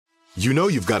You know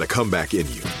you've got a comeback in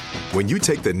you. When you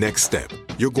take the next step,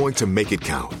 you're going to make it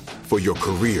count for your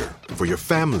career, for your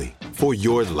family, for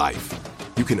your life.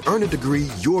 You can earn a degree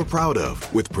you're proud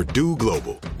of with Purdue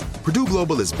Global. Purdue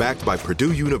Global is backed by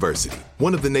Purdue University,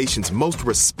 one of the nation's most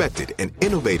respected and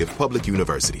innovative public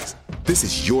universities. This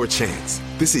is your chance.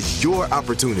 This is your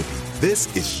opportunity.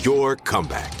 This is your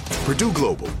comeback. Purdue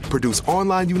Global, Purdue's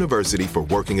online university for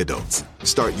working adults.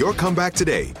 Start your comeback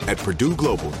today at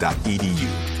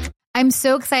purdueglobal.edu. I'm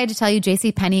so excited to tell you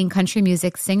JCPenney and country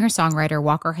music singer-songwriter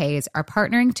Walker Hayes are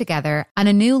partnering together on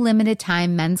a new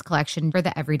limited-time men's collection for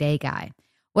the everyday guy.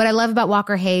 What I love about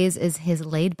Walker Hayes is his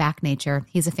laid-back nature.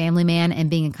 He's a family man, and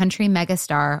being a country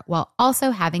megastar while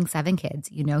also having 7 kids,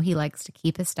 you know he likes to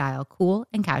keep his style cool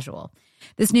and casual.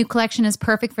 This new collection is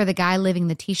perfect for the guy living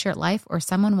the t-shirt life or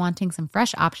someone wanting some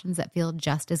fresh options that feel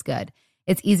just as good.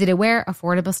 It's easy to wear,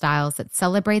 affordable styles that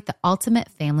celebrate the ultimate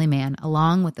family man,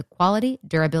 along with the quality,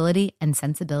 durability, and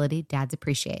sensibility dads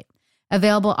appreciate.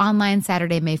 Available online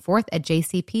Saturday, May 4th at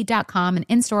jcp.com and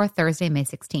in-store Thursday, May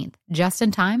 16th. Just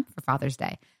in time for Father's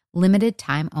Day. Limited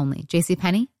time only.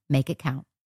 JCPenney, make it count.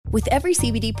 With every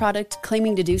CBD product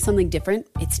claiming to do something different,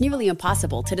 it's nearly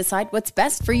impossible to decide what's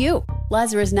best for you.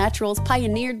 Lazarus Naturals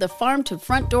pioneered the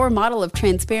farm-to-front-door model of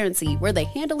transparency, where they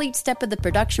handle each step of the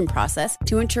production process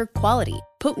to ensure quality,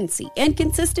 potency, and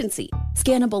consistency.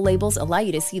 Scannable labels allow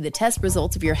you to see the test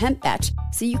results of your hemp batch,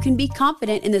 so you can be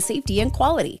confident in the safety and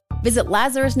quality. Visit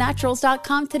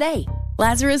LazarusNaturals.com today.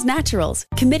 Lazarus Naturals,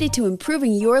 committed to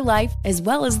improving your life as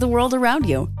well as the world around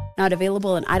you. Not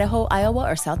available in Idaho, Iowa,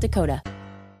 or South Dakota.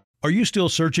 Are you still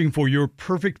searching for your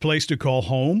perfect place to call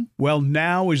home? Well,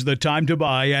 now is the time to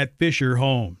buy at Fisher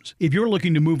Homes. If you're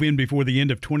looking to move in before the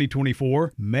end of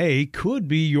 2024, May could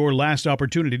be your last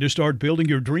opportunity to start building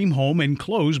your dream home and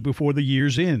close before the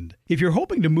year's end. If you're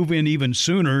hoping to move in even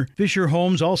sooner, Fisher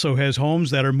Homes also has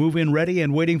homes that are move-in ready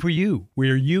and waiting for you,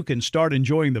 where you can start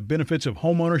enjoying the benefits of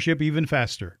homeownership even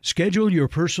faster. Schedule your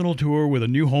personal tour with a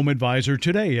new home advisor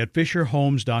today at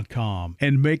FisherHomes.com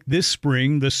and make this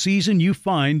spring the season you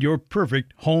find your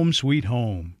perfect home sweet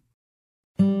home.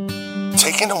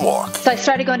 Taking a walk. So I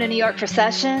started going to New York for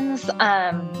sessions.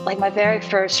 My very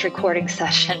first recording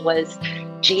session was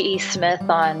G.E. Smith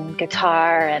on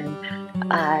guitar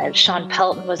and Sean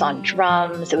Pelton was on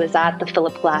drums. It was at the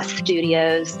Philip Glass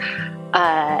Studios.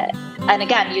 And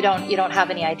again, you don't have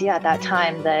any idea at that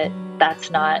time that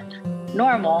that's not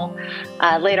normal.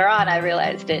 Later on, I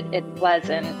realized it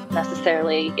wasn't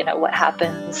necessarily, what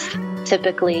happens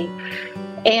typically.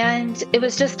 And it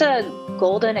was just a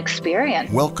golden experience.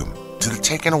 Welcome to the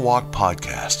Taking a Walk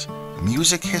podcast,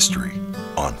 music history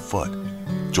on foot.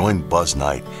 Join Buzz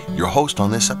Knight, your host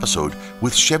on this episode,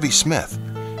 with Chevy Smith.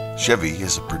 Chevy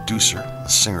is a producer, a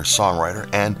singer-songwriter,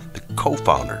 and the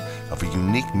co-founder of a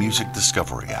unique music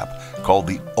discovery app called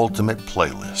The Ultimate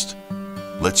Playlist.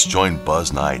 Let's join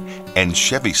Buzz Knight and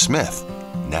Chevy Smith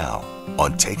now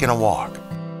on Taking a Walk.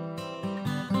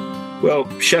 Well,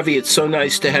 Chevy, it's so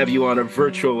nice to have you on a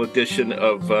virtual edition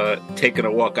of Taking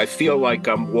a Walk. I feel like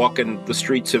I'm walking the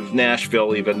streets of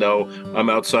Nashville, even though I'm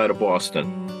outside of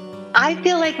Boston. I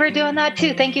feel like we're doing that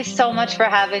too. Thank you so much for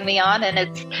having me on. And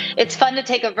it's fun to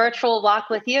take a virtual walk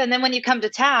with you. And then when you come to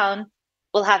town,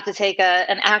 we'll have to take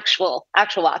an actual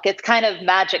walk. It's kind of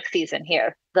magic season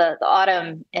here. The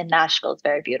autumn in Nashville is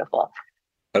very beautiful.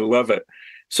 I love it.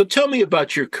 So tell me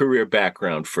about your career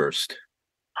background first.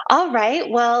 All right.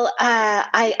 Well,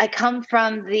 I come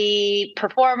from the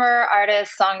performer,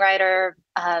 artist, songwriter,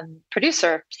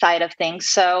 producer side of things.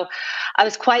 So I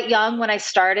was quite young when I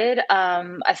started.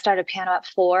 I started piano at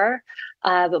 4,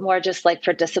 but more just like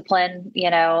for discipline.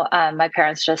 My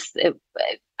parents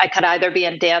I could either be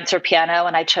in dance or piano,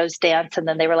 and I chose dance. And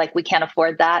then they were like, "We can't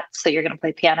afford that, so you're going to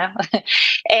play piano."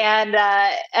 and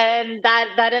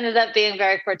that ended up being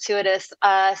very fortuitous.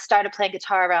 Started playing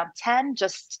guitar around 10,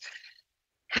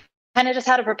 kind of just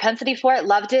had a propensity for it,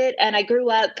 loved it. And I grew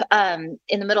up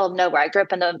in the middle of nowhere. I grew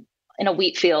up in a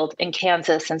wheat field in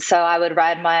Kansas. And so I would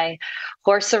ride my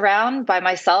horse around by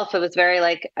myself. It was very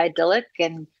idyllic,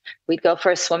 and we'd go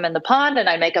for a swim in the pond and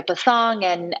I'd make up a song.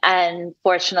 And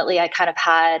fortunately I kind of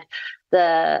had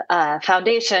the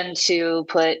foundation to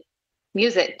put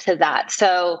music to that.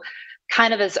 So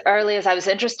kind of as early as I was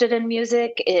interested in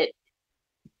music, it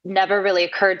never really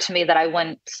occurred to me that I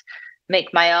wouldn't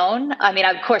make my own. I mean,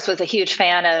 I, of course, was a huge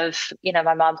fan of,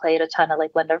 my mom played a ton of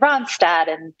Linda Ronstadt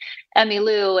and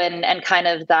Emmylou and kind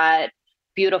of that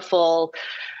beautiful,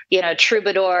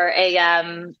 troubadour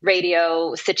AM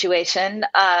radio situation.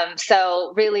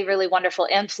 So really, really wonderful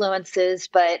influences,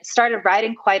 but started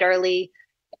writing quite early.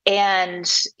 And,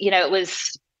 it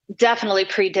was definitely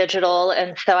pre-digital.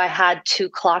 And so I had 2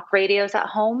 clock radios at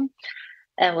home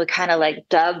and would kind of like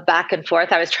dub back and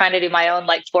forth. I was trying to do my own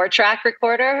like 4-track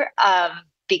recorder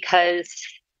because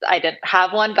I didn't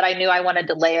have one, but I knew I wanted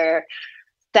to layer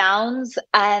sounds.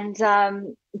 And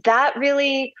that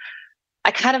really,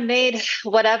 I kind of made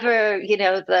whatever,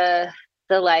 the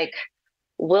like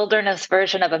wilderness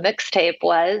version of a mixtape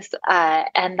was.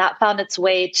 And that found its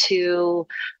way to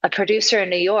a producer in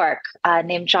New York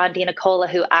named John DiNicola,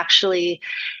 who actually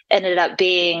ended up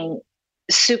being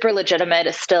super legitimate,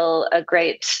 is still a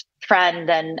great friend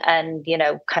and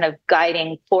kind of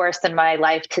guiding force in my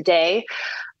life today.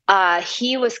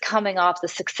 He was coming off the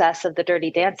success of the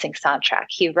Dirty Dancing soundtrack.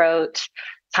 He wrote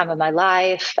Time of My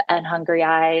Life and Hungry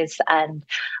Eyes, and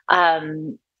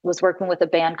was working with a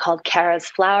band called Kara's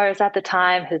Flowers at the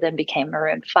time, who then became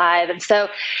Maroon 5. And so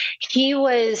he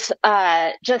was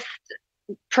just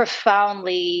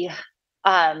profoundly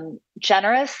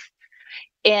generous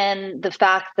in the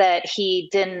fact that he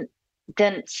didn't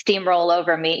steamroll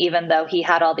over me, even though he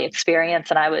had all the experience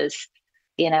and I was,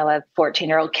 a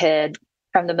 14-year-old kid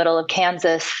from the middle of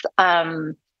Kansas.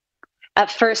 At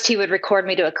first, he would record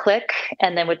me to a click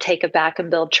and then would take it back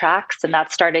and build tracks. And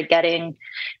that started getting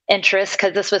interest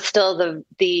because this was still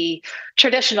the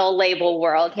traditional label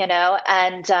world,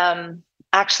 And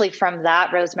actually from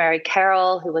that, Rosemary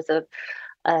Carroll, who was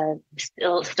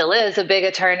still is a big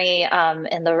attorney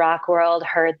in the rock world,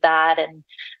 heard that. And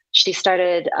she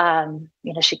started,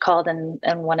 she called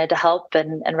and wanted to help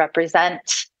and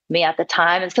represent me at the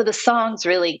time. And so the songs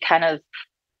really kind of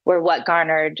were what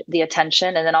garnered the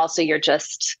attention. And then also you're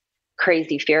just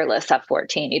crazy fearless at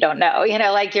 14. You don't know,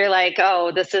 you're like,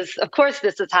 oh, of course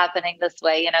this is happening this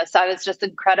way, So I was just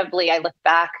I look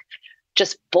back,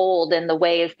 just bold in the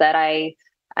ways that I,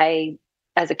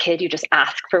 as a kid, you just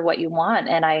ask for what you want.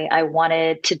 And I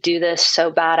wanted to do this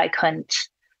so bad I couldn't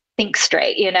think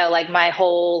straight, like my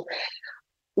whole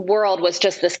world was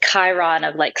just this chyron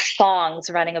of like songs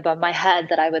running above my head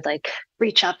that I would like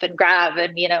reach up and grab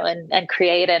and, and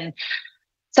create. And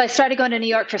so I started going to New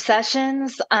York for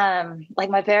sessions. Like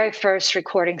my very first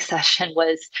recording session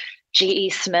was G.E.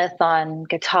 Smith on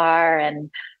guitar and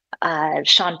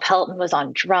Sean Pelton was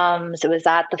on drums. It was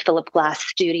at the Philip Glass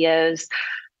Studios.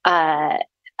 And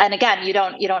again, you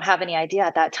don't have any idea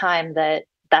at that time that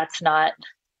that's not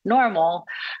normal.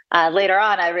 Later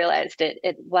on, I realized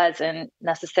it wasn't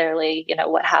necessarily,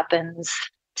 what happens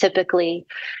typically.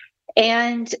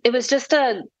 And it was just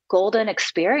a golden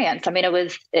experience. I mean,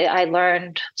 I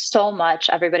learned so much.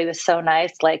 Everybody was so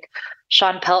nice. Like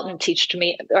Sean Pelton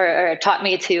taught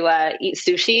me to eat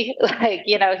sushi. Like,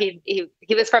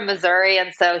 he was from Missouri.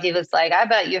 And so he was like, I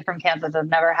bet you from Kansas have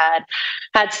never had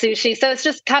sushi. So it's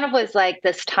just kind of was like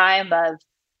this time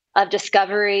of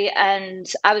discovery.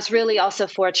 And I was really also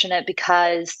fortunate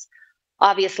because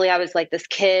obviously I was like this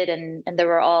kid and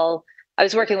I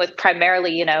was working with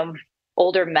primarily,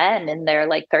 older men in their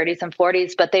like 30s and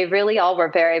 40s, but they really all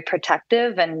were very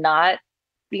protective and not,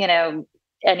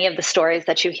 any of the stories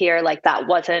that you hear, like that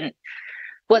wasn't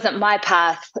my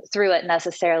path through it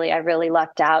necessarily. I really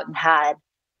lucked out and had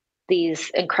these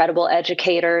incredible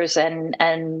educators and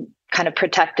kind of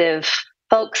protective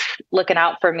folks looking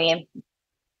out for me.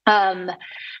 And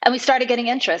we started getting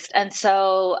interest. And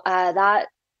so that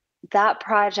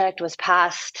project was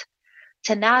passed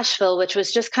to Nashville, which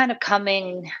was just kind of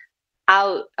coming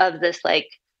out of this, like,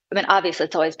 I mean, obviously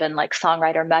it's always been like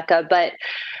songwriter Mecca, but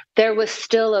there was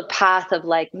still a path of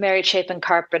like Mary Chapin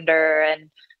Carpenter and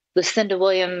Lucinda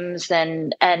Williams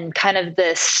and kind of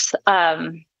this,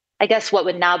 I guess what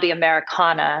would now be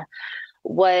Americana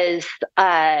was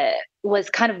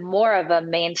kind of more of a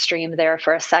mainstream there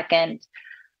for a second.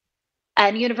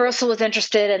 And Universal was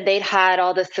interested and they'd had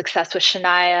all this success with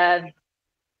Shania.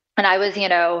 And I was,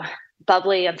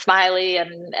 bubbly and smiley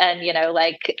and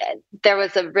like there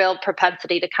was a real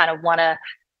propensity to kind of want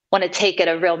to take it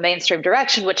a real mainstream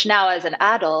direction, which now as an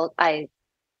adult, I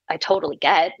totally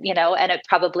get, and it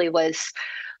probably was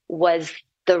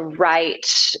the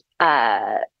right,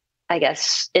 I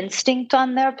guess, instinct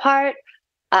on their part.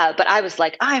 But I was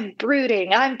like, I'm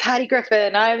brooding. I'm Patty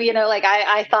Griffin. I'm, like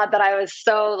I thought that I was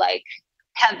so like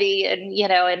heavy and,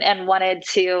 and wanted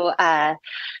to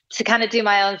kind of do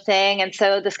my own thing. And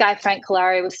so this guy, Frank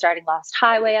Collari, was starting Lost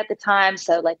Highway at the time.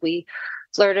 So like we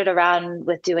flirted around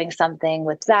with doing something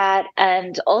with that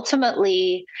and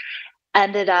ultimately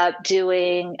ended up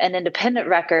doing an independent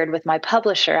record with my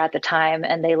publisher at the time.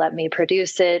 And they let me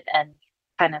produce it and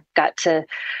kind of got to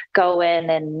go in.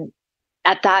 And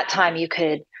at that time you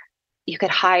could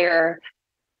hire,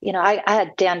 I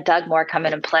had Dan Dugmore come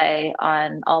in and play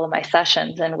on all of my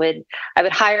sessions and I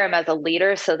would hire him as a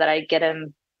leader so that I'd get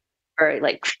him for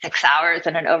like 6 hours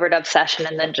in an overdub session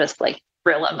and then just like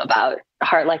grill him about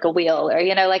Heart Like a Wheel, or,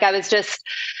 like I was just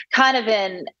kind of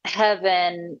in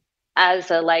heaven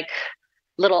as a like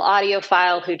little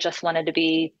audiophile who just wanted to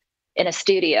be in a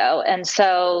studio. And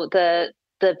so the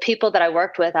people that I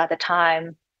worked with at the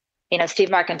time, Steve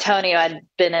Marcantonio, I'd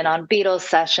been in on Beatles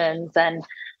sessions, and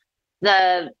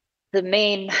the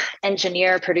main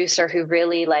engineer producer who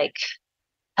really like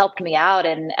helped me out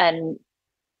and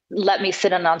let me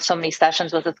sit in on so many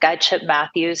sessions was this guy, Chip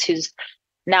Matthews, who's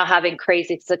now having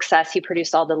crazy success. He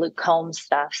produced all the Luke Combs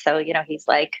stuff. So, he's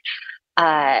like,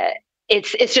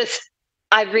 it's just,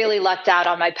 I really lucked out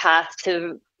on my path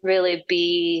to really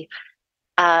be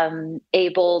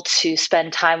able to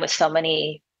spend time with so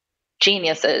many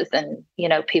geniuses and,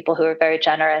 people who are very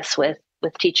generous with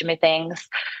teaching me things.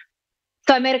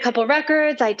 So I made a couple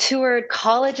records. I toured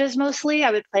colleges mostly.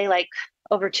 I would play like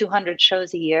over 200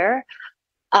 shows a year,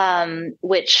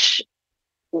 which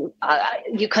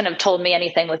you couldn't have told me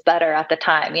anything was better at the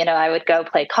time. I would go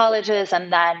play colleges,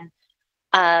 and then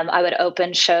I would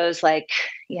open shows like,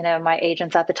 my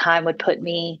agents at the time would put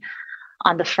me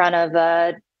on the front of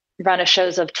a run of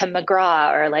shows of Tim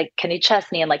McGraw or like Kenny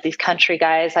Chesney and like these country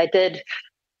guys. I did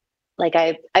like,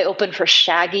 I opened for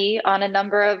Shaggy on a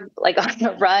number of like on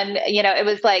the run, it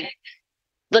was like,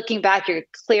 looking back,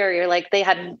 you're like,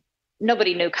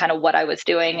 nobody knew kind of what I was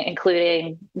doing,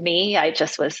 including me. I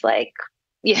just was like,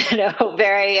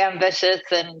 very ambitious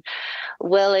and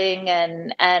willing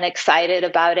and excited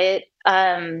about it.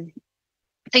 So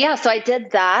I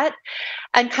did that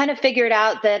and kind of figured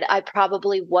out that I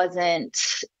probably wasn't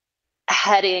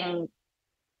heading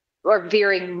or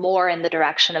veering more in the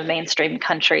direction of mainstream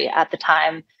country at the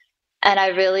time. And I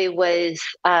really was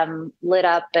lit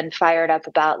up and fired up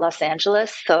about Los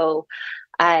Angeles. So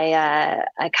I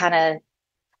kind of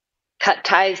cut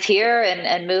ties here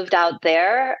and moved out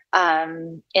there.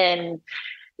 And,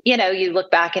 you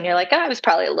look back and you're like, I was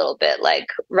probably a little bit like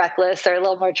reckless or a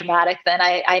little more dramatic than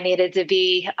I needed to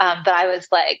be. But I was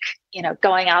like,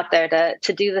 going out there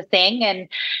to do the thing and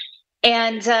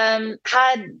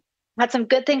had some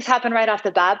good things happen right off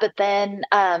the bat, but then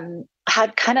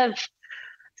had kind of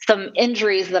some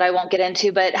injuries that I won't get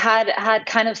into, but had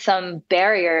kind of some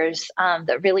barriers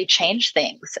that really changed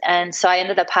things. And so I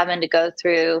ended up having to go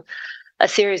through a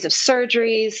series of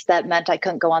surgeries that meant I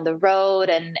couldn't go on the road.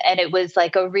 And it was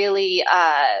like a really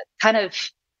kind of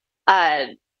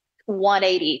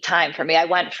 180 time for me. I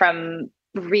went from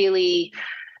really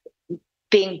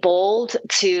being bold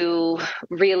to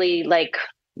really like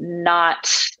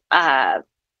not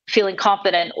feeling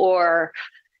confident or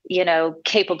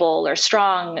capable or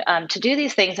strong to do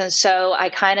these things. And so I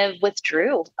kind of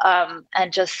withdrew and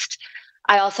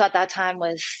I also at that time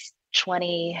was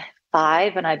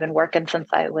 25 and I've been working since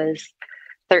I was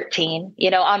 13,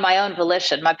 on my own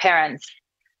volition. My parents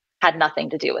had nothing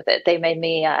to do with it. They made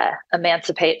me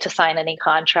emancipate to sign any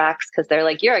contracts because they're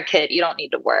like, you're a kid, you don't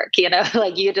need to work,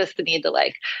 like you just need to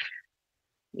like,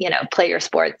 play your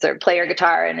sports or play your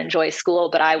guitar and enjoy school.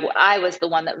 But I was the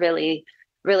one that really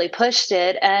pushed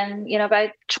it. And,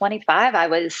 by 25, I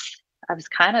was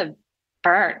kind of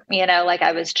burnt, like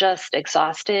I was just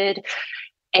exhausted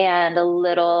and a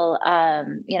little,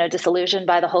 disillusioned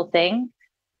by the whole thing.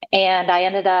 And I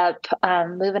ended up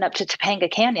moving up to Topanga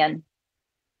Canyon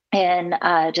and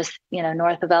just,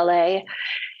 north of LA.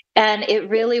 And it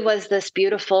really was this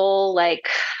beautiful, like,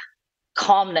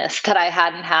 calmness that I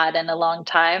hadn't had in a long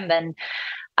time. And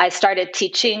I started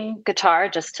teaching guitar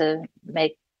just to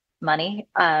make money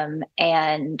and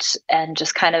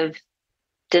just kind of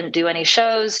didn't do any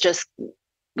shows, just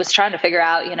was trying to figure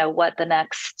out, what the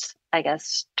next, I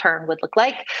guess, turn would look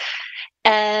like.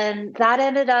 And that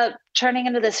ended up turning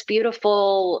into this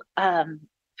beautiful kind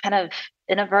of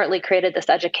inadvertently created this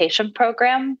education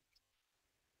program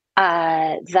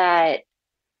that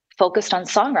focused on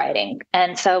songwriting.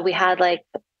 And so we had like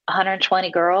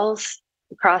 120 girls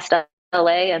across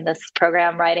LA in this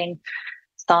program writing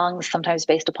songs, sometimes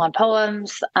based upon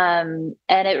poems. And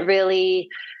it really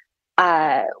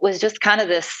was just kind of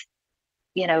this,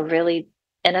 really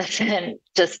innocent,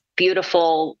 just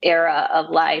beautiful era of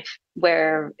life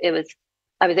where I was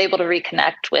able to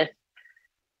reconnect with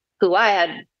who I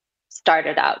had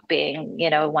started out being,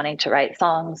 wanting to write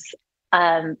songs.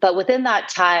 But within that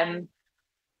time,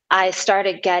 I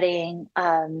started getting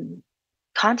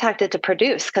contacted to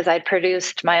produce because I'd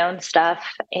produced my own stuff.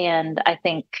 And I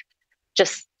think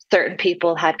just certain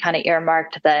people had kind of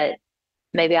earmarked that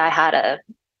maybe I had a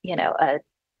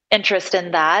interest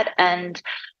in that. And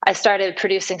I started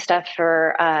producing stuff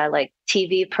for like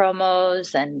TV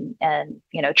promos and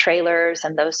trailers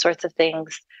and those sorts of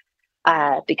things.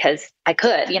 because I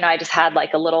could. I just had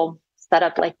like a little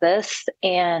setup like this,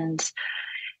 and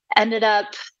ended up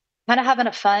kind of having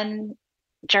a fun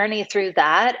journey through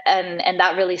that, and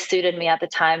that really suited me at the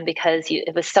time because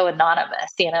it was so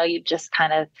anonymous. You just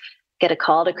kind of get a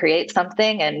call to create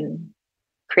something and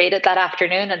create it that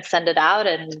afternoon and send it out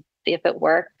and see if it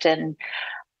worked. And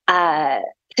so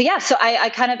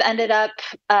I kind of ended up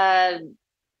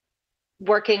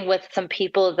working with some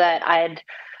people that I'd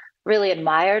really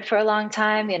admired for a long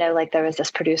time. Like there was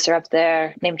this producer up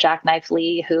there named Jack Knife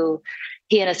Lee, who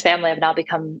he and his family have now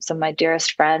become some of my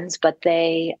dearest friends. But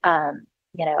they, I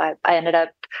ended up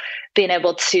being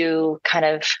able to kind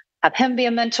of have him be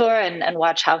a mentor and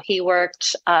watch how he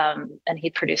worked. And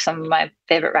he produced some of my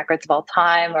favorite records of all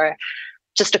time. Or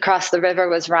just across the river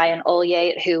was Ryan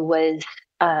Olyate, who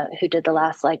did the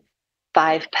last like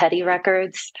 5 Petty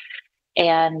records.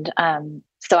 And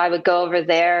so I would go over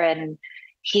there, and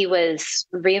he was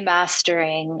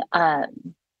remastering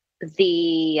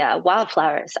the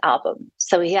Wildflowers album.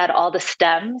 So he had all the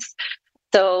stems.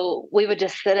 So we would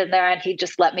just sit in there, and he'd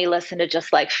just let me listen to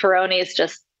just like Ferrone's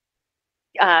just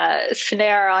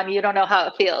snare on You Don't Know How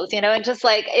It Feels, and just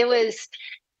like it was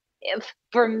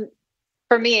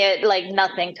for me, it like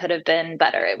nothing could have been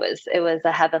better. It was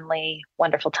a heavenly,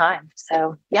 wonderful time.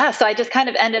 So yeah, so I just kind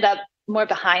of ended up more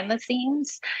behind the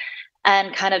scenes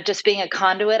and kind of just being a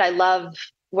conduit. I love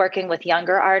working with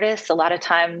younger artists. A lot of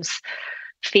times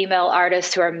female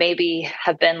artists who are maybe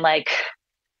have been like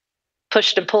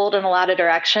pushed and pulled in a lot of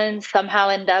directions somehow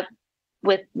end up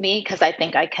with me, because I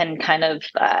think I can kind of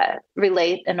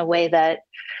relate in a way that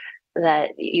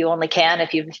you only can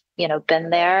if you've been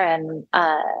there. And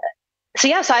so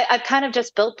I've kind of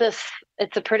just built this.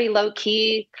 It's a pretty low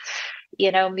key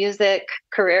music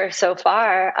career so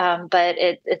far, but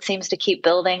it seems to keep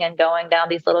building and going down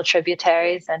these little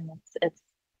tributaries, and it's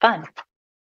fun.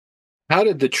 How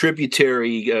did the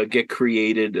tributary get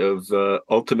created of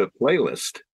Ultimate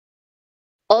Playlist?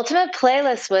 Ultimate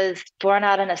Playlist was born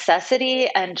out of necessity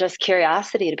and just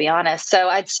curiosity, to be honest. So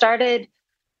I'd started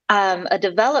an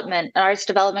arts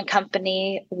development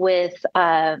company with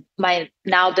my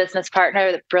now business partner,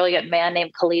 a brilliant man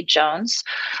named Khalid Jones,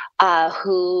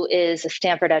 who is a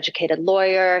Stanford-educated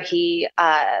lawyer. He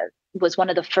was one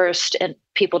of the first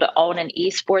people to own an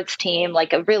esports team,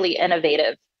 like a really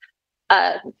innovative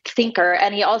thinker.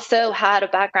 And he also had a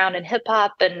background in hip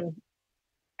hop and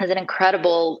is an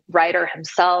incredible writer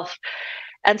himself.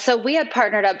 And so we had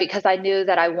partnered up because I knew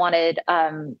that I wanted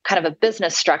kind of a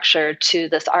business structure to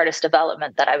this artist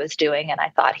development that I was doing. And I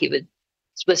thought he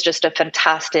was just a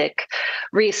fantastic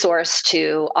resource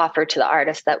to offer to the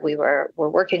artists that we were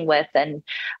working with, and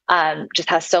just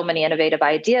has so many innovative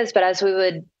ideas. But as we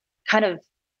would kind of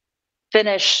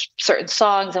finish certain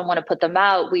songs and want to put them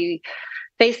out, we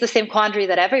face the same quandary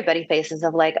that everybody faces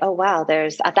of like, oh, wow,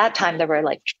 at that time there were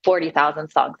like 40,000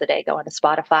 songs a day going to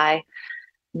Spotify.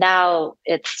 Now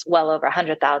it's well over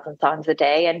 100,000 songs a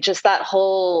day. And just that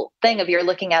whole thing of you're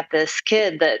looking at this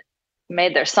kid that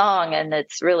made their song and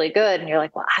it's really good. And you're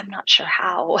like, well, I'm not sure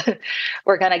how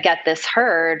we're going to get this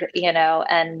heard,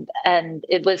 and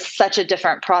it was such a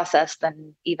different process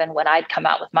than even when I'd come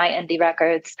out with my indie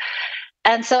records.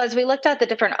 And so as we looked at the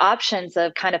different options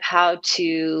of kind of how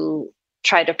to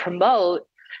try to promote,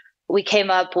 we came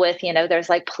up with, there's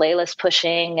like playlist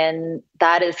pushing, and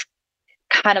that is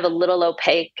kind of a little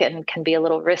opaque and can be a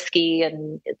little risky,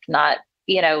 and it's not,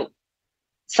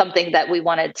 something that we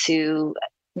wanted to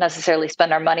necessarily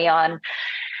spend our money on.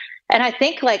 And I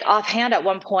think like offhand at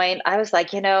one point, I was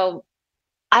like,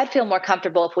 I'd feel more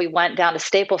comfortable if we went down to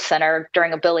Staples Center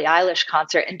during a Billie Eilish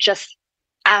concert and just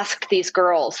asked these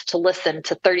girls to listen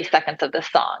to 30 seconds of this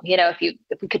song.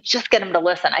 If we could just get them to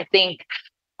listen, I think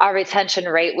our retention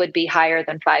rate would be higher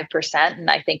than 5%. And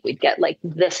I think we'd get like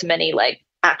this many like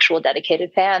actual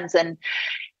dedicated fans. And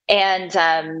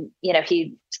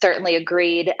he certainly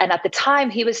agreed. And at the time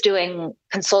he was doing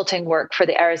consulting work for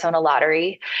the Arizona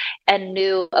Lottery and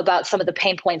knew about some of the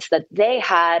pain points that they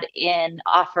had in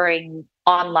offering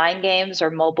online games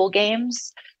or mobile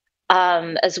games,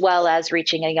 as well as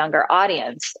reaching a younger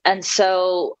audience. And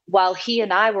so while he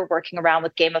and I were working around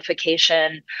with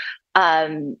gamification,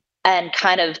 and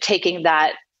kind of taking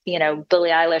that, Billie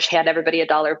Eilish, hand everybody a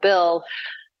dollar bill,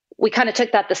 we kind of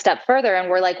took that the step further, and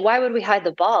we're like, why would we hide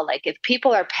the ball? Like, if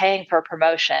people are paying for a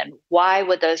promotion, why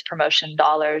would those promotion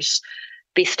dollars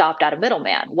be stopped at a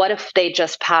middleman? What if they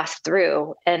just passed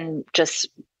through and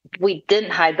we didn't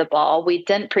hide the ball? We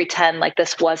didn't pretend like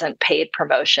this wasn't paid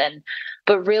promotion,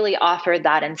 but really offered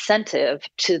that incentive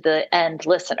to the end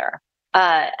listener.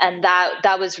 And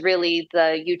that was really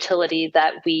the utility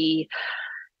that we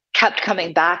kept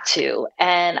coming back to.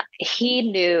 And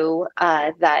he knew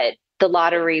that the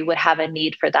lottery would have a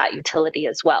need for that utility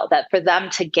as well, that for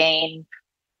them to gain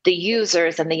the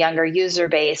users and the younger user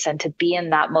base and to be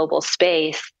in that mobile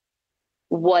space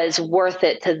was worth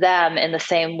it to them in the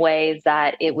same way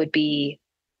that it would be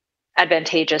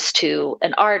advantageous to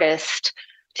an artist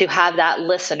to have that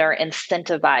listener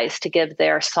incentivized to give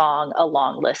their song a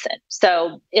long listen.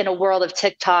 So in a world of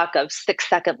TikTok of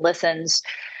 6-second listens,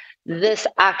 this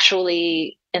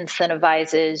actually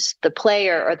incentivizes the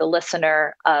player or the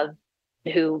listener of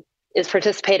who is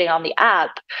participating on the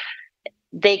app.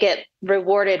 They get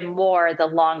rewarded more the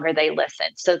longer they listen.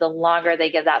 So the longer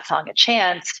they give that song a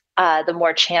chance, the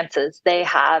more chances they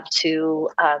have to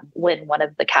win one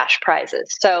of the cash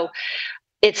prizes. So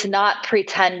it's not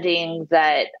pretending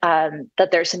that that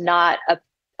there's not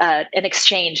an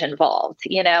exchange involved,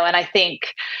 and I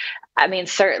think,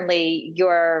 certainly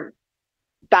your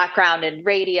background in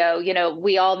radio,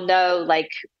 we all know, like,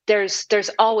 there's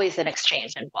always an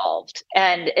exchange involved,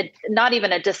 and it's not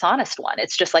even a dishonest one.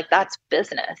 It's just like, that's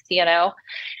business,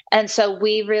 and so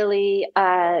we really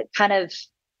kind of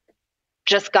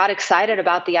just got excited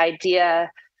about the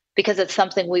idea because it's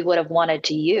something we would have wanted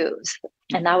to use.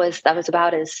 And that was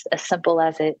about as simple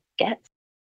as it gets.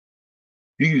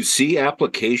 Do you see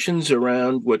applications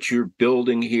around what you're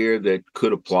building here that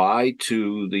could apply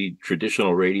to the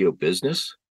traditional radio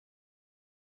business?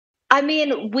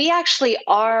 We actually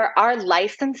our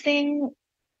licensing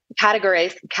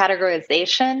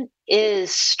categorization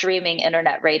is streaming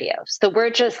internet radio. So we're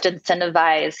just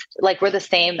incentivized, like we're the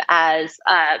same as,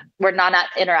 we're not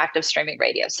interactive streaming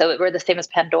radio. So we're the same as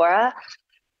Pandora.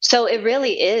 So it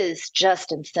really is just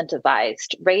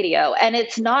incentivized radio. And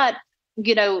it's not,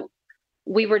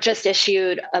 we were just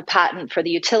issued a patent for the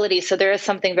utility. So there is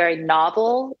something very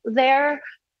novel there.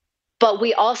 But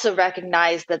we also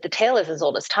recognize that the tale is as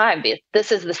old as time.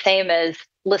 This is the same as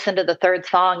listen to the third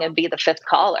song and be the fifth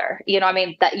caller. We've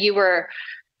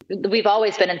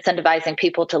always been incentivizing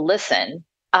people to listen.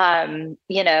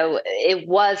 It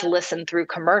was listen through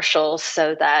commercials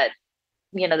so that,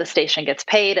 the station gets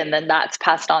paid and then that's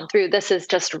passed on through. This is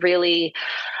just really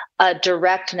a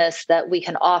directness that we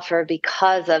can offer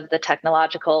because of the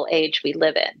technological age we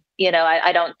live in.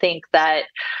 I don't think that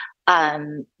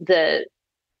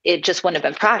it just wouldn't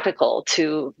have been practical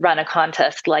to run a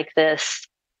contest like this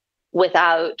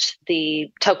without the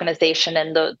tokenization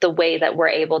and the way that we're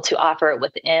able to offer it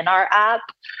within our app.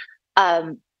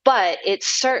 But it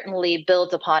certainly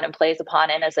builds upon and plays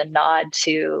upon and as a nod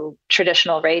to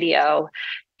traditional radio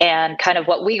and kind of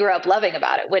what we grew up loving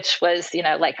about it, which was,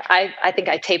 I think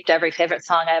I taped every favorite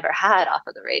song I ever had off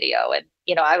of the radio. And,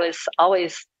 I was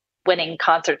always winning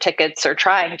concert tickets or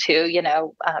trying to,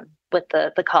 with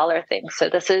the caller thing. So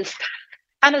this is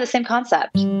kind of the same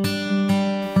concept.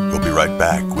 We'll be right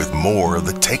back with more of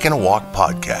the Taking a Walk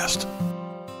podcast.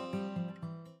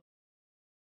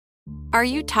 Are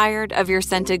you tired of your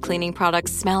scented cleaning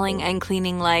products smelling and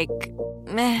cleaning like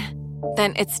meh?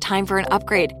 Then it's time for an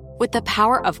upgrade with the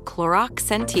power of Clorox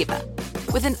Scentiva.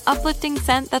 With an uplifting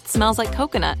scent that smells like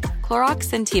coconut, Clorox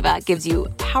Scentiva gives you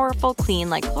powerful clean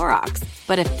like Clorox,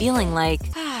 but a feeling like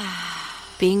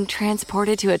being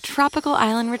transported to a tropical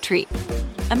island retreat.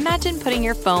 Imagine putting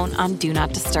your phone on Do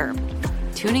Not Disturb,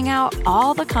 tuning out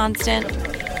all the constant,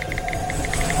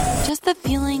 just the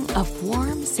feeling of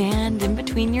warm sand in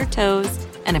between your toes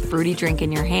and a fruity drink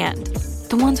in your hand.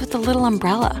 The ones with the little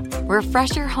umbrella.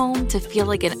 Refresh your home to feel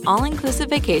like an all-inclusive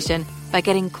vacation by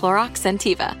getting Clorox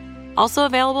Scentiva. Also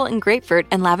available in grapefruit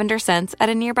and lavender scents at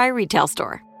a nearby retail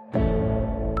store.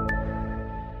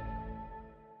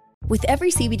 With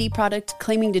every CBD product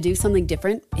claiming to do something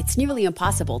different, it's nearly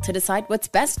impossible to decide what's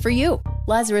best for you.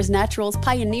 Lazarus Naturals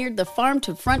pioneered the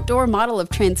farm-to-front-door model of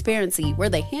transparency, where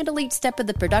they handle each step of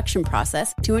the production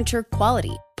process to ensure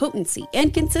quality, potency,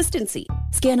 and consistency.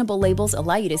 Scannable labels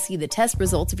allow you to see the test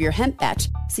results of your hemp batch,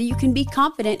 so you can be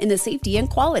confident in the safety and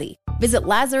quality. Visit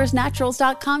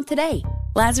LazarusNaturals.com today.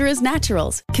 Lazarus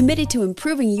Naturals, committed to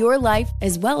improving your life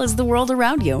as well as the world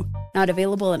around you. Not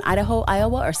available in Idaho,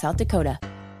 Iowa, or South Dakota.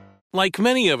 Like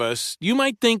many of us, you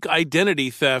might think identity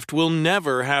theft will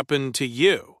never happen to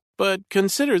you. But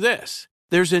consider this.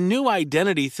 There's a new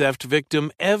identity theft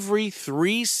victim every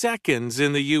 3 seconds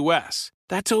in the U.S.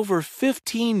 That's over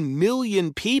 15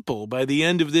 million people by the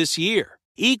end of this year,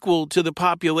 equal to the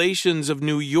populations of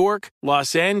New York,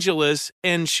 Los Angeles,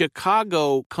 and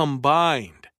Chicago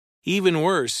combined. Even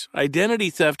worse, identity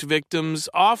theft victims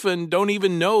often don't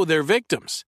even know they're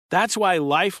victims. That's why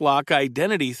LifeLock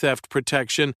Identity Theft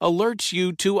Protection alerts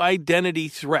you to identity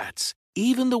threats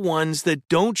even the ones that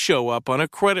don't show up on a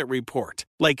credit report,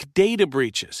 like data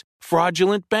breaches,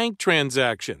 fraudulent bank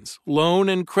transactions, loan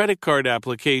and credit card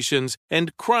applications,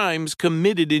 and crimes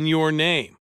committed in your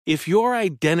name. If your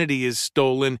identity is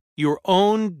stolen, your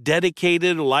own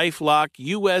dedicated LifeLock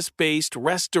U.S.-based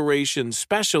restoration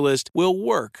specialist will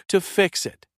work to fix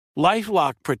it.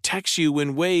 LifeLock protects you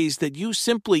in ways that you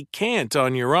simply can't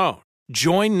on your own.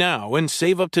 Join now and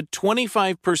save up to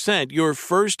 25% your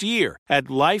first year at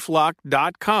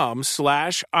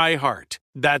LifeLock.com/iHeart.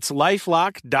 That's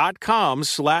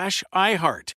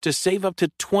LifeLock.com/iHeart to save up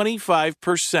to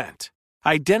 25%.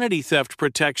 Identity theft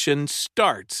protection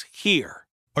starts here.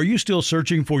 Are you still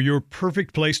searching for your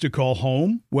perfect place to call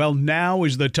home? Well, now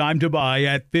is the time to buy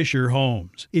at Fisher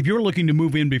Homes. If you're looking to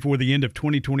move in before the end of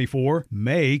 2024,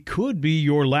 May could be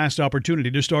your last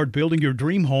opportunity to start building your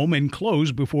dream home and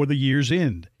close before the year's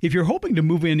end. If you're hoping to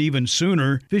move in even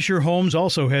sooner, Fisher Homes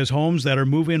also has homes that are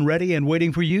move-in ready and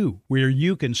waiting for you, where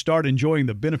you can start enjoying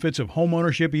the benefits of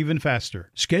homeownership even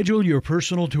faster. Schedule your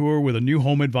personal tour with a new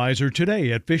home advisor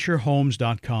today at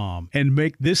FisherHomes.com and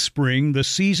make this spring the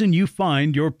season you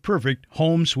find your perfect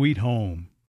home sweet home.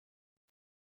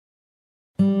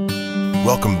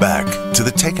 Welcome back to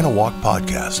the Taking a Walk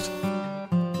podcast.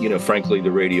 Frankly,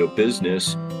 the radio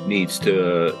business needs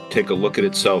to take a look at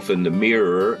itself in the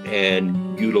mirror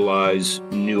and utilize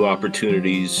new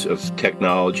opportunities of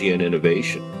technology and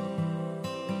innovation.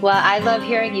 Well, I love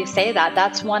hearing you say that.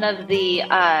 That's one of the,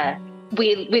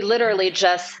 we literally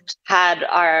just had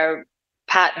our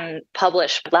patent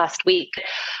published last week.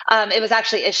 It was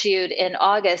actually issued in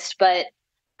August, but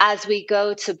as we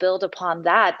go to build upon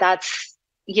that, that's,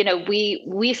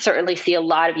 we certainly see a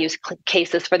lot of use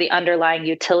cases for the underlying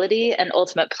utility, and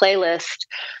Ultimate Playlist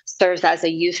serves as a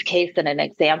use case and an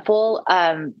example.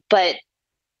 But,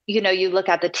 you look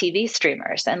at the TV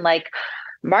streamers and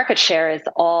market share is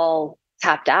all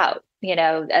tapped out,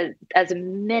 as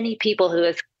many people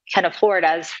who can afford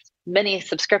as many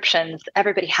subscriptions,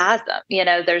 everybody has them.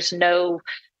 There's no,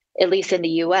 at least in the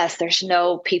US, there's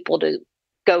no people to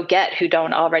go get who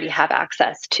don't already have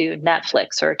access to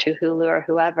Netflix or to Hulu or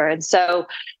whoever. And so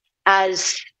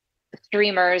as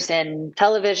streamers in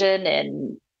television,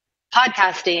 in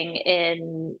podcasting,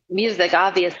 in music,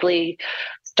 obviously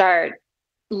start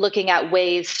looking at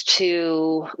ways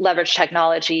to leverage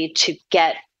technology to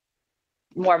get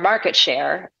more market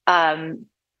share,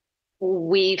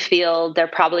 we feel they're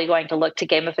probably going to look to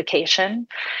gamification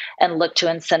and look to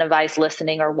incentivize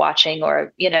listening or watching,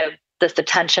 or, this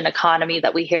attention economy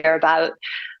that we hear about.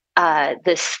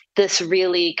 This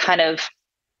really kind of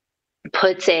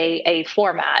puts a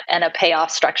format and a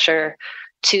payoff structure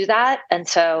to that. And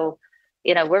so,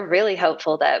 we're really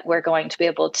hopeful that we're going to be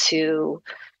able to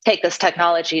take this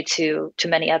technology to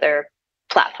many other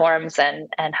platforms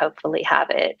and hopefully have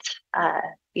it,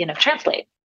 translate.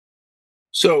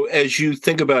 So as you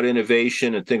think about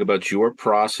innovation and think about your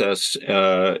process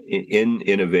in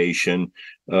innovation,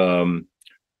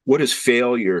 what has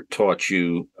failure taught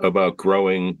you about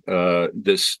growing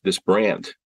this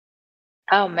brand?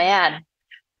 Oh, man.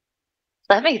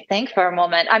 Let me think for a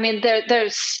moment. I mean,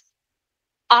 there's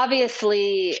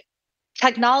obviously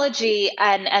technology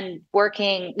and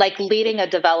working, leading a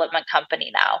development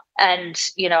company now. And,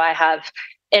 I have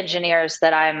engineers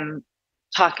that I'm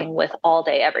talking with all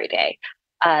day, every day.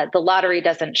 The lottery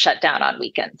doesn't shut down on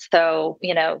weekends. So,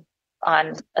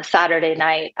 on a Saturday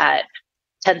night at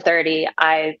 10:30,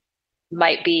 I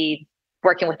might be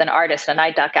working with an artist and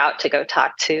I duck out to go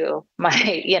talk to my,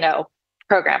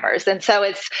 programmers. And so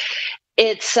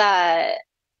it's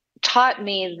taught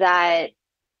me that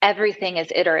everything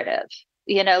is iterative.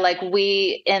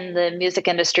 We in the music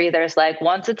industry, there's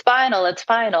once it's final, and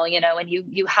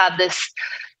you have this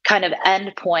kind of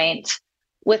end point.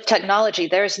 With technology,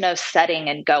 there's no setting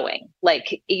and going.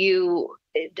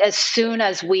 As soon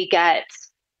as we get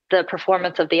the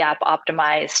performance of the app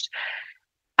optimized,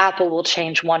 Apple will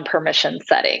change one permission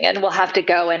setting and we'll have to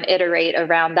go and iterate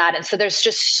around that. And so there's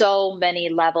just so many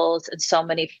levels and so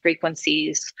many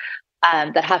frequencies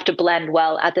that have to blend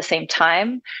well at the same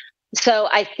time. So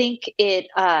I think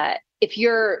if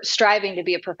you're striving to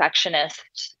be a perfectionist,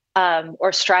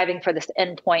 or striving for this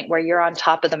endpoint where you're on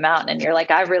top of the mountain and you're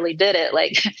I really did it.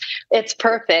 It's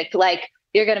perfect.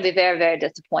 You're going to be very, very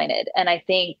disappointed. And I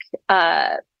think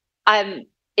I'm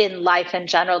in life in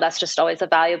general, that's just always a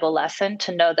valuable lesson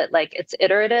to know that it's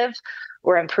iterative.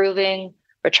 We're improving.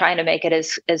 We're trying to make it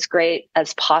as great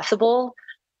as possible.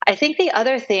 I think the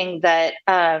other thing that,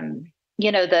 the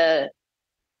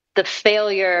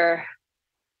failure,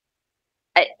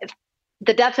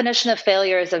 the definition of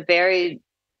failure is a very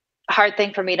hard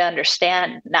thing for me to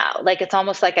understand now. It's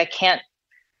almost I can't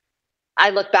I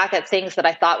look back at things that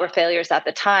I thought were failures at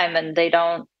the time, and they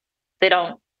don't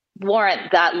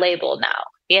warrant that label now.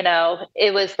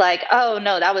 It was like, oh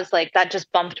no, that was like, that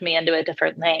just bumped me into a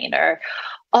different lane. Or,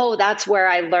 oh, that's where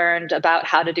I learned about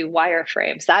how to do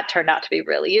wireframes. That turned out to be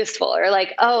really useful. Or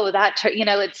like, oh,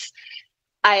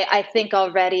 I think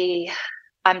already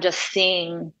I'm just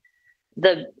seeing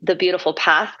the beautiful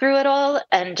path through it all,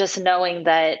 and just knowing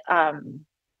that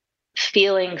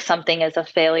feeling something as a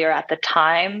failure at the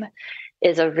time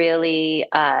is a really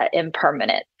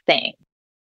impermanent thing.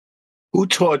 Who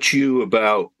taught you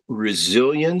about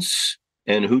resilience,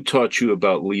 and who taught you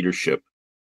about leadership?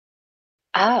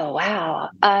 Oh,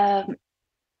 wow.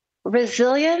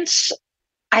 Resilience,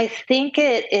 I think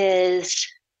it is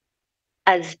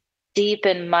as deep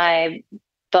in my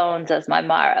bones as my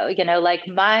marrow. Like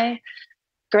my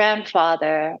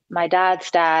grandfather, my dad's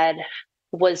dad,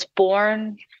 was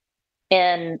born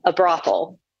in a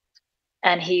brothel,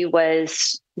 and he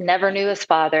never knew his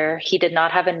father. He did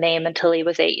not have a name until he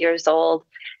was 8 years old,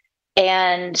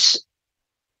 and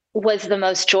was the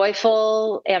most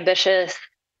joyful, ambitious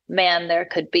man there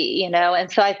could be.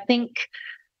 And so I think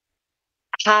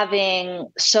having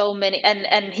so many,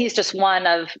 and he's just one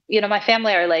of, my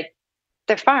family are like,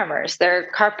 they're farmers,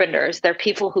 they're carpenters, they're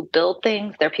people who build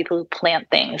things, they're people who plant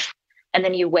things. And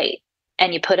then you wait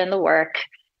and you put in the work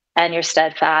and you're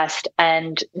steadfast.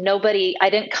 And I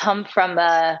didn't come from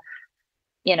a,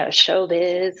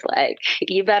 showbiz, like,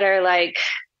 you better like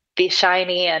be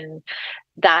shiny, and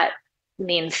that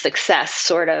means success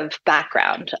sort of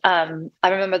background. I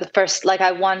remember the first, like,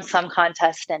 I won some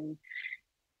contest, and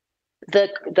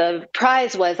the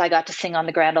prize was I got to sing on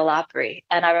the Grand Ole Opry.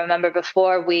 And I remember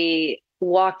before we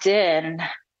walked in,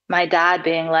 my dad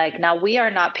being like, now, we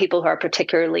are not people who are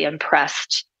particularly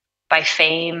impressed by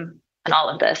fame and all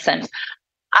of this. And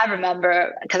I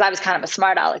remember, because I was kind of a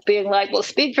smart aleck, being like, well,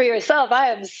 speak for yourself. I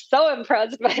am so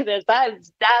impressed by this. I'm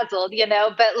dazzled,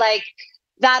 but like,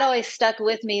 that always stuck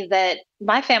with me, that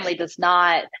my family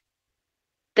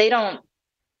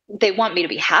they want me to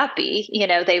be happy.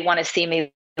 They want to see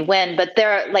me win, but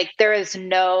there is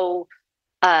no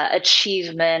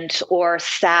achievement or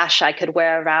sash I could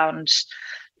wear around,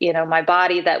 my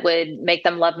body that would make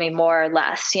them love me more or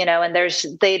less, and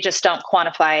they just don't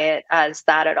quantify it as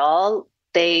that at all.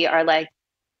 They are like,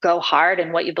 go hard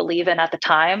in what you believe in at the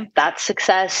time. That's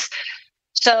success.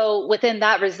 So within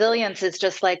that, resilience is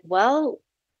just like, well,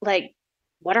 like,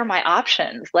 what are my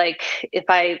options? Like, if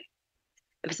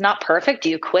it's not perfect, do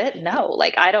you quit? No,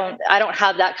 like, I don't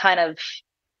have that kind of,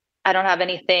 I don't have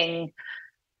anything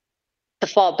to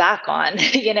fall back on,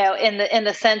 in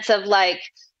the sense of like,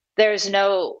 there's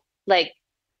no, like,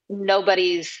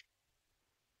 nobody's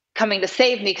coming to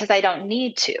save me because I don't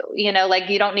need to, like,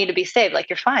 you don't need to be saved. Like,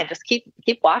 you're fine. Just keep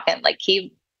walking, like,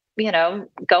 keep,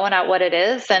 going at what it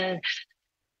is.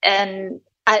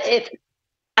 If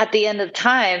at the end of the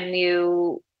time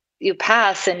you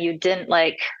pass and you didn't,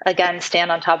 like, again,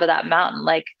 stand on top of that mountain,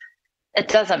 like, it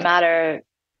doesn't matter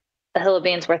a hill of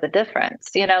beans worth of difference,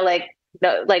 like,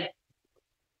 no, like,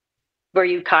 were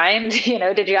you kind,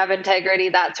 did you have integrity,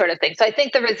 that sort of thing. So I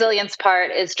think the resilience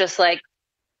part is just like,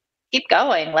 keep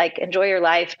going, like, enjoy your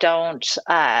life. Don't,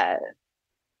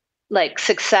 like,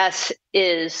 success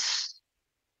is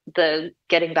the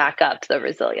getting back up, the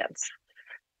resilience.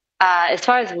 As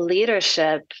far as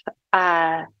leadership,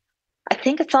 I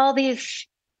think it's all these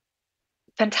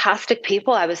fantastic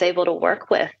people I was able to work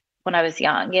with when I was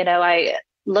young. I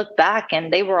look back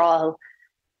and they were all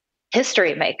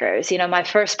history makers. My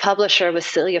first publisher was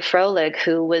Celia Froelich,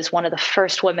 who was one of the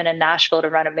first women in Nashville to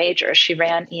run a major. She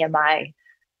ran EMI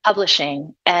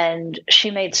Publishing, and she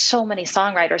made so many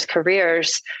songwriters'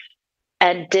 careers,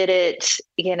 and did it,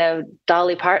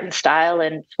 Dolly Parton style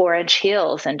in 4-inch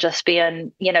heels, and just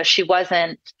being, she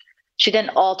didn't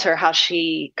alter how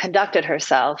she conducted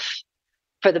herself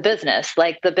for the business.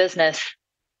 Like, the business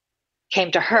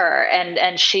came to her,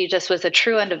 and she just was a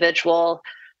true individual.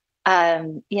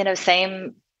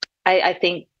 Same, I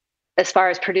think, as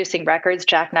far as producing records,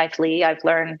 Jackknife Lee, I've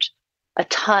learned a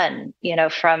ton,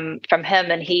 from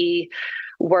him, and he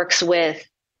works with,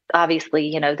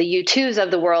 obviously, the U2s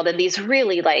of the world, and these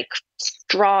really, like,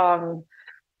 strong,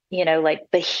 like,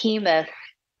 behemoth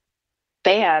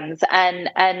bands,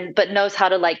 but knows how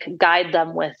to, like, guide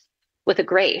them with a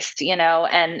grace,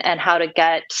 and how to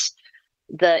get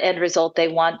the end result they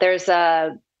want. There's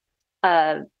a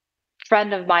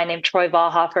friend of mine named Troy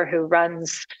Valhofer, who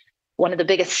runs one of the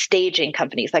biggest staging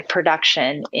companies, like,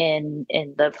 production in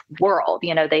the world.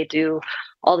 They do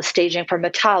all the staging for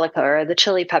Metallica or the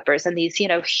Chili Peppers, and these,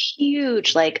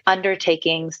 huge, like,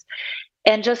 undertakings.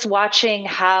 And just watching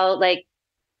how, like,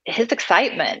 his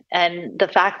excitement and the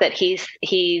fact that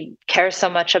he cares so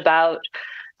much about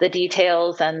the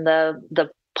details and the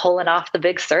pulling off the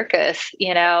big circus,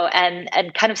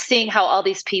 and kind of seeing how all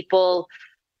these people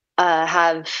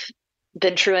have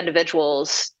been true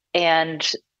individuals,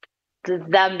 and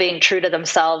them being true to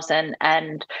themselves,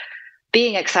 and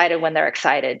being excited when they're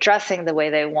excited, dressing the way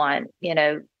they want,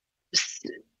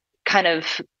 kind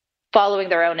of following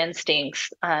their own instincts,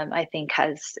 I think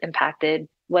has impacted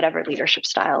whatever leadership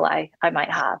style I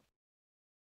might have.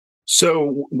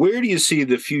 So where do you see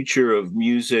the future of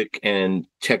music and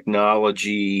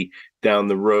technology down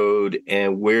the road?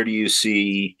 And where do you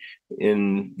see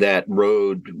in that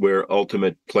road where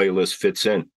Ultimate Playlist fits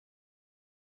in?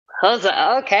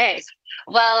 Okay.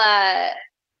 Well,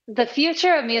 the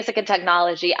future of music and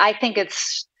technology, I think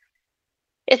it's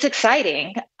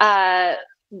exciting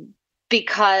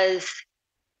because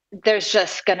there's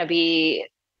just going to be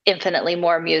infinitely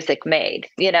more music made,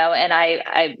 and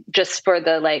I just for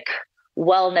the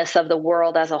wellness of the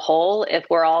world as a whole, if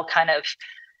we're all kind of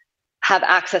have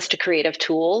access to creative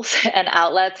tools and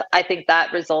outlets, I think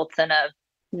that results in a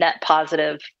net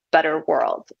positive, better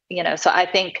world, so I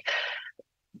think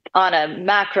on a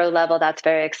macro level, that's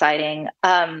very exciting.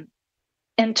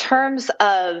 In terms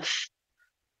of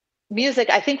music,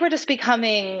 I think we're just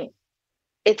becoming,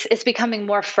 it's becoming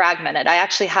more fragmented. I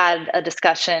actually had a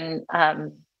discussion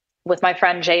with my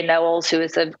friend Jay Knowles, who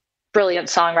is a brilliant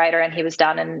songwriter, and he was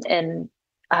down in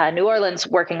New Orleans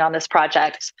working on this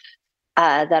project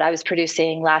that I was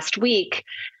producing last week.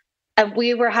 And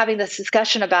we were having this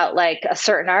discussion about a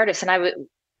certain artist, and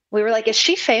we were like, is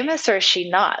she famous or is she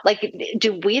not?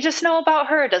 Do we just know about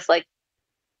her? Or does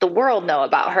the world know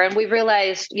about her? And we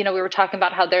realized, we were talking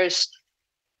about how there's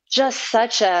just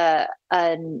such a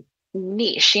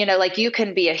niche, you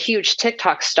can be a huge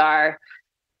TikTok star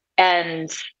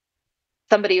and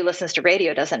somebody who listens to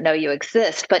radio doesn't know you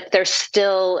exist, but there's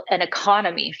still an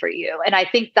economy for you. And I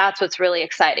think that's what's really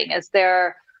exciting is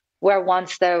where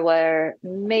once there were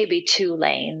maybe 2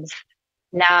 lanes,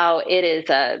 now it is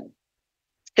a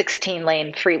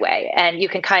 16-lane freeway, and you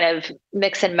can kind of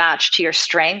mix and match to your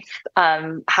strength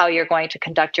how you're going to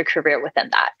conduct your career within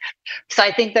that. So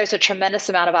I think there's a tremendous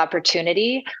amount of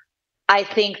opportunity. I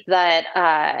think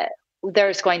that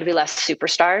there's going to be less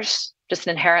superstars, just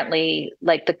inherently,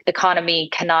 the economy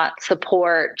cannot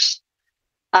support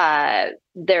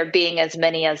there being as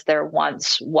many as there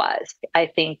once was. I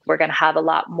think we're going to have a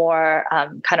lot more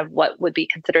kind of what would be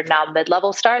considered now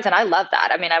mid-level stars. And I love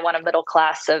that. I mean, I want a middle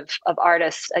class of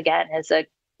artists, again, is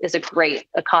a great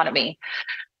economy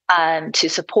to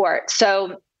support.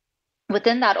 So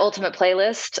within that Ultimate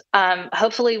Playlist,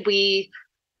 hopefully we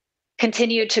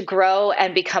continue to grow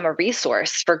and become a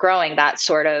resource for growing that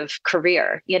sort of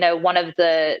career. One of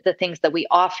the things that we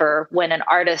offer when an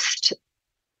artist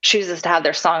chooses to have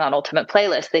their song on Ultimate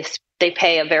Playlist, they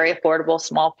pay a very affordable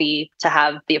small fee to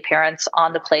have the appearance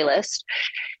on the playlist.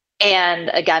 And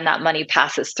again, that money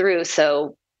passes through.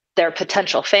 So their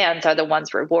potential fans are the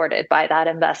ones rewarded by that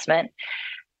investment.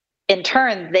 In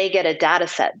turn, they get a data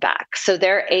set back. So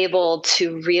they're able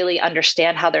to really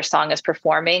understand how their song is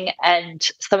performing. And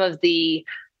some of the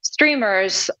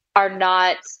streamers are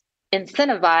not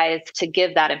incentivized to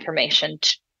give that information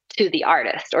to the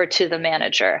artist or to the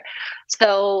manager.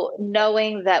 So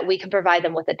knowing that we can provide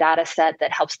them with a data set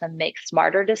that helps them make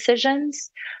smarter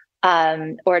decisions,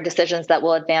 or decisions that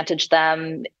will advantage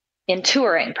them in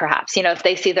touring, perhaps, if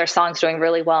they see their songs doing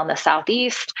really well in the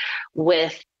Southeast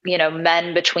with,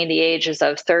 men between the ages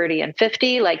of 30 and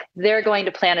 50, they're going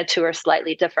to plan a tour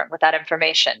slightly different with that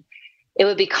information. It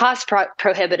would be cost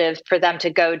prohibitive for them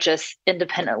to go just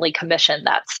independently commission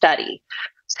that study.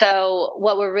 So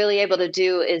what we're really able to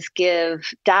do is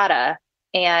give data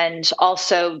and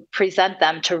also present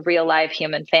them to real live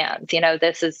human fans.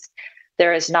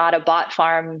 There is not a bot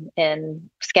farm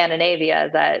in Scandinavia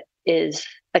that is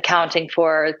accounting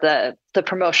for the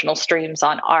promotional streams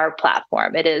on our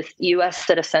platform. It is US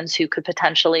citizens who could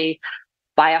potentially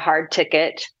buy a hard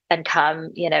ticket and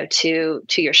come, to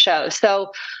your show.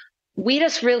 So we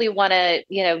just really want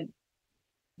to,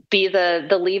 be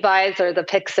the Levi's or the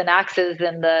picks and axes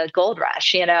in the gold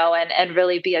rush, and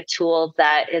really be a tool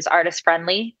that is artist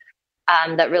friendly,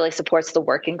 that really supports the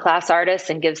working class artists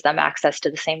and gives them access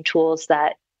to the same tools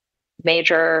that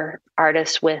major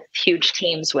artists with huge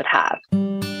teams would have.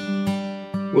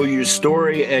 Well, your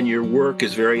story and your work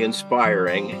is very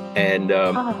inspiring. And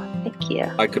thank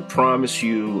you. I could promise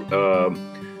you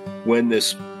when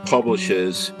this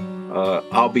publishes,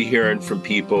 I'll be hearing from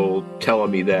people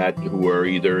telling me that who are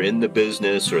either in the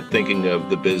business or thinking of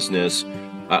the business.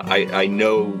 I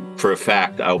know for a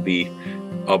fact I'll be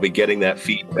I'll be getting that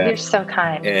feedback. You're so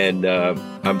kind. And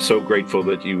I'm so grateful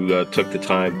that you took the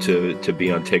time to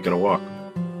be on Taking a Walk.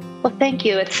 Well, thank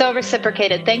you. It's so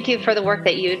reciprocated. Thank you for the work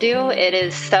that you do. It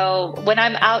is so, when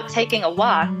I'm out taking a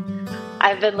walk,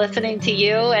 I've been listening to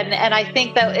you, and I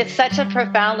think that it's such a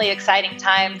profoundly exciting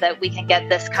time that we can get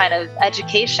this kind of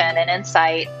education and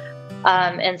insight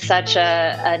in such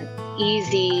an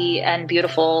easy and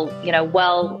beautiful,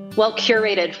 well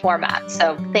curated format.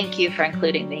 So thank you for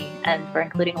including me and for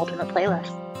including Ultimate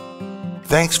Playlist.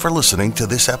 Thanks for listening to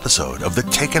this episode of the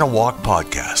Taking a Walk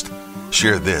podcast.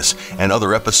 Share this and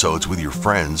other episodes with your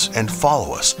friends and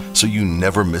follow us so you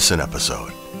never miss an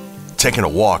episode. Taking a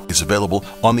Walk is available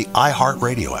on the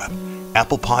iHeartRadio app,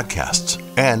 Apple Podcasts,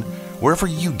 and wherever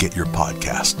you get your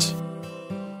podcasts.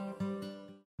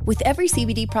 With every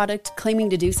CBD product claiming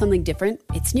to do something different,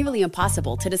 it's nearly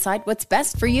impossible to decide what's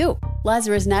best for you.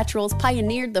 Lazarus Naturals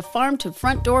pioneered the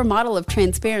farm-to-front-door model of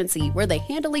transparency, where they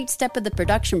handle each step of the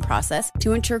production process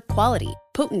to ensure quality,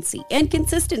 potency, and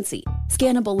consistency.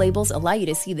 Scannable labels allow you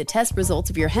to see the test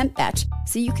results of your hemp batch,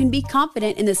 so you can be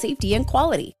confident in the safety and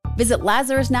quality. Visit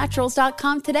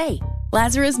LazarusNaturals.com today.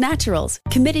 Lazarus Naturals,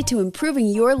 committed to improving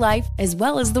your life as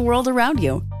well as the world around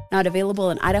you. Not available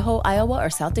in Idaho, Iowa,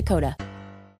 or South Dakota.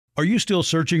 Are you still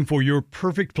searching for your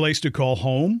perfect place to call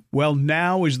home? Well,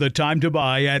 now is the time to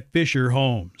buy at Fisher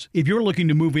Homes. If you're looking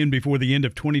to move in before the end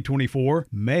of 2024,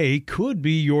 May could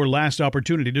be your last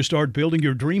opportunity to start building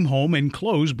your dream home and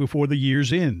close before the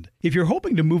year's end. If you're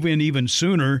hoping to move in even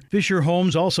sooner, Fisher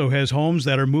Homes also has homes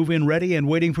that are move-in ready and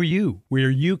waiting for you,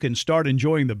 where you can start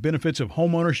enjoying the benefits of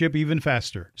homeownership even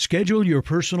faster. Schedule your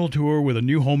personal tour with a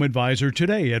new home advisor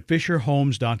today at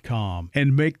FisherHomes.com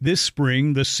and make this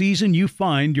spring the season you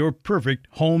find your perfect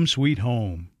home sweet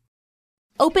home.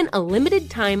 Open a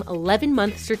limited-time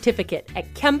 11-month certificate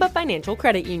at Kemba Financial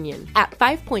Credit Union. At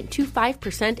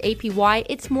 5.25% APY,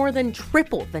 it's more than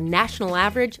triple the national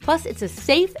average, plus it's a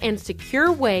safe and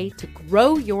secure way to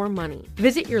grow your money.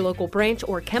 Visit your local branch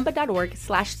or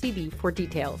kemba.org/cb for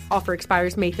details. Offer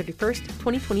expires May 31st,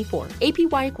 2024.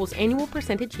 APY equals annual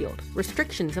percentage yield.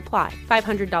 Restrictions apply.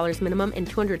 $500 minimum and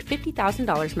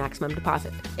 $250,000 maximum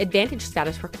deposit. Advantage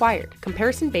status required.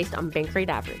 Comparison based on bank rate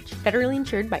average. Federally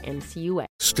insured by NCUA.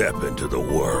 Step into the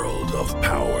world of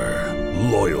power,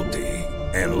 loyalty,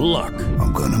 and luck.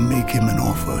 I'm gonna make him an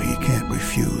offer he can't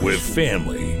refuse. With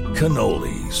family,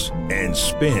 cannolis, and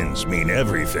spins mean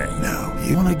everything. Now,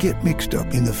 you wanna get mixed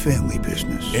up in the family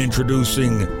business.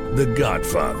 Introducing The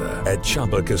Godfather at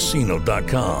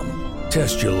ChumbaCasino.com.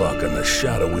 Test your luck in the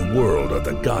shadowy world of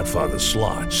The Godfather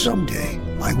slot. Someday,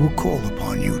 I will call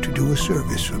upon you to do a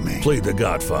service for me. Play The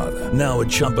Godfather, now at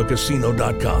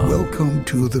ChumbaCasino.com. Welcome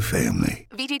to the family.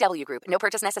 VGW Group. No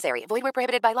purchase necessary. Void where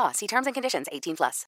prohibited by law. See terms and conditions. 18+.